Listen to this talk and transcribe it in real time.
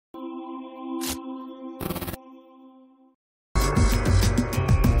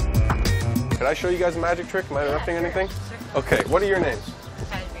Could I show you guys a magic trick? Am I interrupting anything? Okay, what are your names?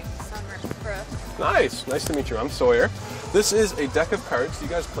 Nice. Nice to meet you. I'm Sawyer. This is a deck of cards. Do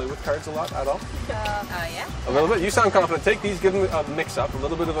you guys play with cards a lot at all? Yeah. A little bit? You sound confident. Take these, give them a mix-up, a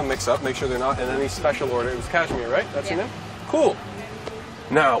little bit of a mix-up. Make sure they're not in any special order. It was Kashmir, right? That's your name? Cool.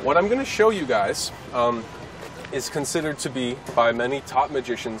 Now, what I'm going to show you guys is considered to be, by many top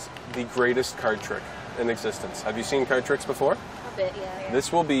magicians, the greatest card trick in existence. Have you seen card tricks before? A bit, yeah.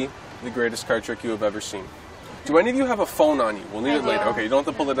 This will be the greatest card trick you have ever seen. Do any of you have a phone on you? We'll need it later. Okay, you don't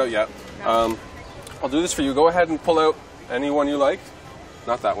have to pull it out yet. I'll do this for you. Go ahead and pull out any one you like.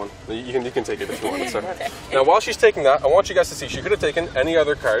 Not that one. You can take it if you want. So. Okay. Now, while she's taking that, I want you guys to see. She could have taken any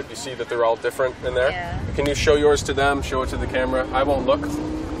other card. You see that they're all different in there? Yeah. Can you show yours to them? Show it to the camera. I won't look.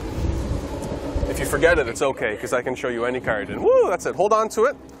 If you forget it, it's okay, because I can show you any card. And woo, that's it. Hold on to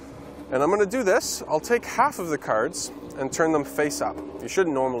it. And I'm going to do this. I'll take half of the cards and turn them face up. You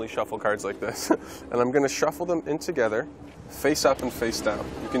shouldn't normally shuffle cards like this. And I'm going to shuffle them in together, face up and face down.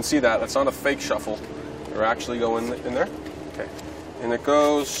 You can see that. That's not a fake shuffle. They're actually going in there. Okay. And it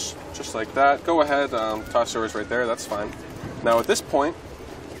goes just like that. Go ahead, toss yours right there. That's fine. Now at this point,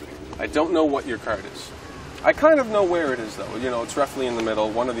 I don't know what your card is. I kind of know where it is, though. You know, it's roughly in the middle,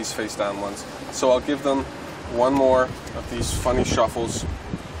 one of these face down ones. So I'll give them one more of these funny shuffles,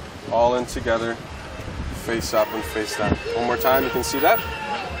 all in together, face up and face down. One more time, you can see that?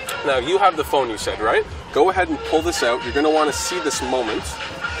 Now, you have the phone, you said, right? Go ahead and pull this out. You're going to want to see this moment.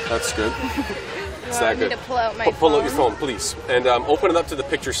 That's good. It's that good. To pull out my pull phone? out your phone, please. And open it up to the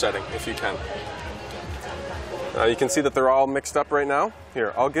picture setting, if you can. You can see that they're all mixed up right now.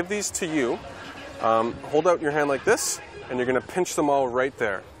 Here, I'll give these to you. Hold out your hand like this, and you're going to pinch them all right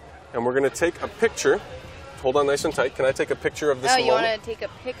there. And we're going to take a picture. Hold on nice and tight. Can I take a picture of this moment? Oh, you want to take a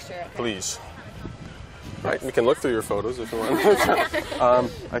picture? Okay. Please. Right, we can look through your photos if you want.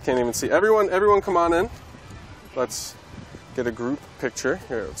 I can't even see. Everyone come on in. Let's get a group picture.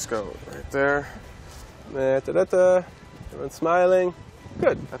 Here, let's go right there. Everyone's smiling.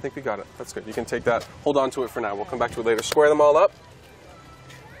 Good, I think we got it. That's good. You can take that. Hold on to it for now. We'll come back to it later. Square them all up.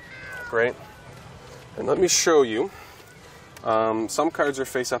 Great. And let me show you. Some cards are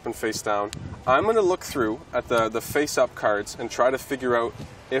face up and face down. I'm going to look through at the face up cards and try to figure out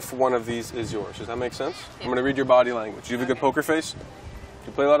if one of these is yours. Does that make sense? I'm going to read your body language. Do you have a good poker face?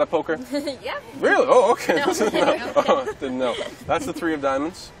 You play a lot of poker? Yeah. Really? Oh, okay. No. Oh, didn't know. That's the 3 of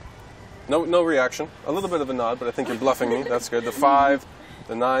diamonds. No reaction. A little bit of a nod, but I think you're bluffing me. That's good. The 5,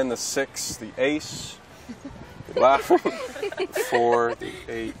 the 9, the 6, the ace. You're laughing. 4, the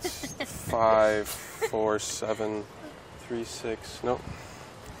 8, 5, 4, 7, 3, 6. Nope.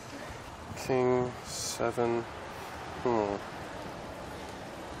 King, 7.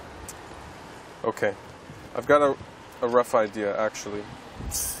 Okay. I've got a rough idea, actually.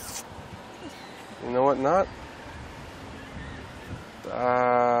 You know what? Not.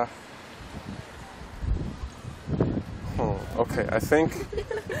 Okay, I think.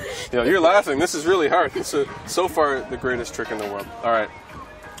 You're laughing. This is really hard. So far, the greatest trick in the world. All right.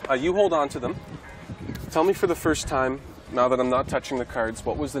 You hold on to them. Tell me for the first time, now that I'm not touching the cards,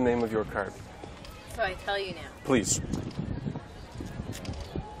 what was the name of your card? So I tell you now. Please.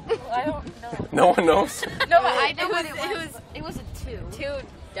 Well, I don't know. No one knows? No, but I know what it was. It was a 2. 2 of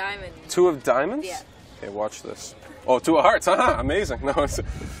diamonds. 2 of diamonds? Yeah. Okay, watch this. Oh, 2 of hearts. Haha, amazing. No, it's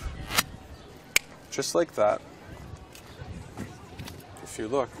just like that. If you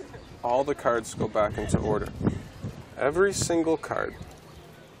look, all the cards go back into order. Every single card,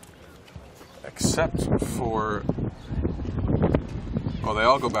 except for... Oh, they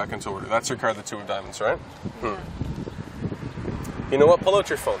all go back into order. That's your card, the 2 of diamonds, right? You know what? Pull out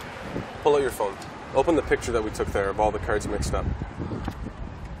your phone. Pull out your phone. Open the picture that we took there of all the cards mixed up.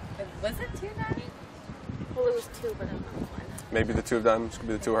 Was it 2 diamonds? Well, it was 2, but I'm not one. Maybe the 2 of diamonds, could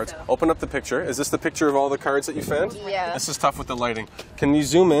be the 2 of hearts. Open up the picture. Is this the picture of all the cards that you found? Yeah. This is tough with the lighting. Can you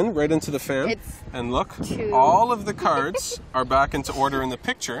zoom in right into the fan? And look, 2. all of the cards are back into order in the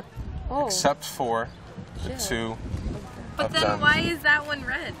picture, except for the 2 But of then diamonds. why is that one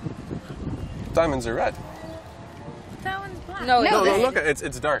red? Diamonds are red. That one's black. No, look,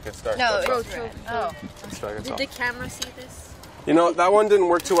 it's dark. It's dark. No, That's it's all. red. Oh. It's dark. It's Did all. the camera see this? You know, that one didn't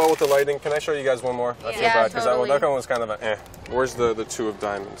work too well with the lighting. Can I show you guys one more? I feel bad, because totally. that one was kind of a eh. Where's the 2 of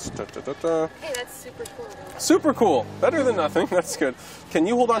diamonds? Hey, that's super cool. Super cool. Better than nothing. That's good. Can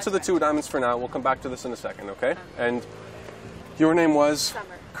you hold on to the 2 of diamonds for now? We'll come back to this in a second, okay? And your name was? Summer.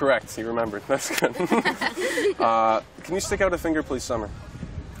 Correct. He remembered. That's good. Can you stick out a finger, please, Summer?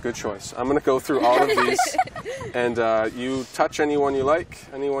 Good choice. I'm going to go through all of these, and you touch anyone you like.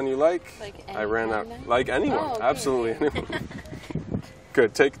 Anyone you like. Like I ran out. anyone? Like anyone. Oh, okay. Absolutely anyone.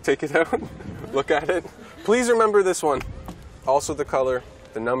 Good. Take it out. Look at it. Please remember this one. Also the color,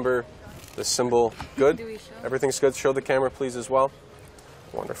 the number, the symbol. Good? Do we show? Everything's good. Show the camera, please, as well.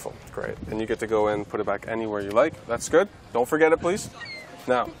 Wonderful. Great. And you get to go in, put it back anywhere you like. That's good. Don't forget it, please.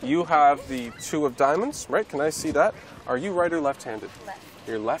 Now, you have the 2 of diamonds, right? Can I see that? Are you right or left-handed? Left.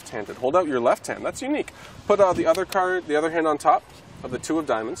 You're left-handed. Hold out your left hand. That's unique. Put the other card, the other hand on top of the 2 of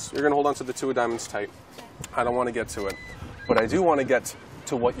diamonds. You're going to hold on to the 2 of diamonds tight. I don't want to get to it. But I do want to get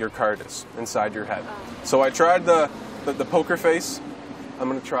to what your card is inside your head. So I tried the poker face. I'm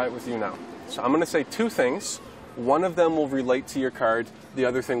going to try it with you now. So I'm going to say 2 things. One of them will relate to your card. The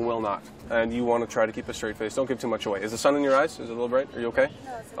other thing will not. And you want to try to keep a straight face. Don't give too much away. Is the sun in your eyes? Is it a little bright? Are you okay?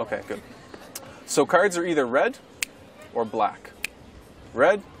 No, it's okay, good. So cards are either red or black.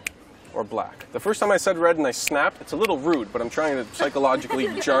 Red or black. The first time I said red and I snapped, it's a little rude, but I'm trying to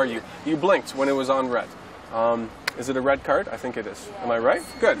psychologically jar you. You blinked when it was on red. Is it a red card? I think it is. Yeah. Am I right?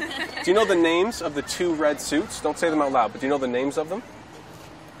 Good. Do you know the names of the 2 red suits? Don't say them out loud, but do you know the names of them?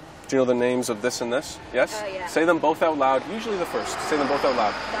 Do you know the names of this and this? Yes? Yeah. Say them both out loud. Usually the first. Say them both out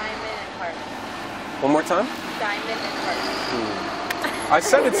loud. Diamond and heart. One more time. Diamond and heart.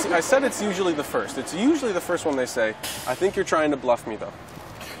 I said it's usually the first. It's usually the first one they say. I think you're trying to bluff me though.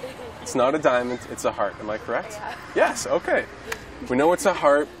 It's not a diamond, it's a heart. Am I correct? Yeah. Yes, okay. We know it's a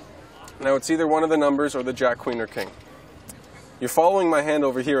heart. Now it's either one of the numbers or the Jack, Queen, or King. You're following my hand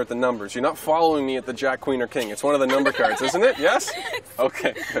over here at the numbers. You're not following me at the Jack, Queen, or King. It's one of the number cards, isn't it? Yes?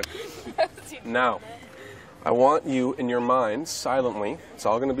 Okay, good. Now, I want you in your mind, silently, it's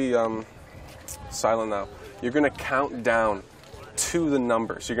all going to be silent now. You're going to count down to the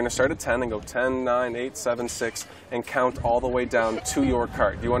numbers. You're going to start at 10 and go 10, 9, 8, 7, 6, and count all the way down to your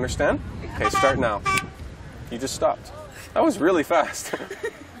card. Do you understand? Okay, start now. You just stopped. That was really fast.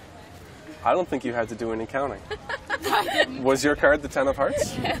 I don't think you had to do any counting. Was your card the 10 of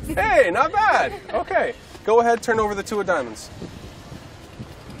hearts? Yes. Hey, not bad. Okay, go ahead, turn over the 2 of diamonds.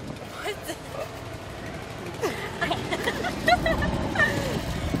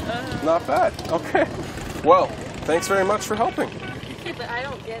 Not bad. Okay. Well, thanks very much for helping. Okay, but I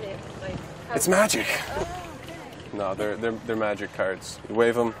don't get it. Like, how It's magic. Oh, okay. No, they're magic cards. You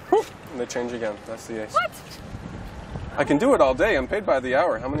wave them, whoop, and they change again. That's the ace. What? I can do it all day. I'm paid by the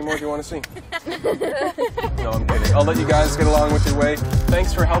hour. How many more do you want to see? No, I'm kidding. I'll let you guys get along with your way.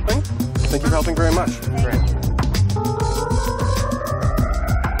 Thanks for helping. Thank you for helping very much. Great.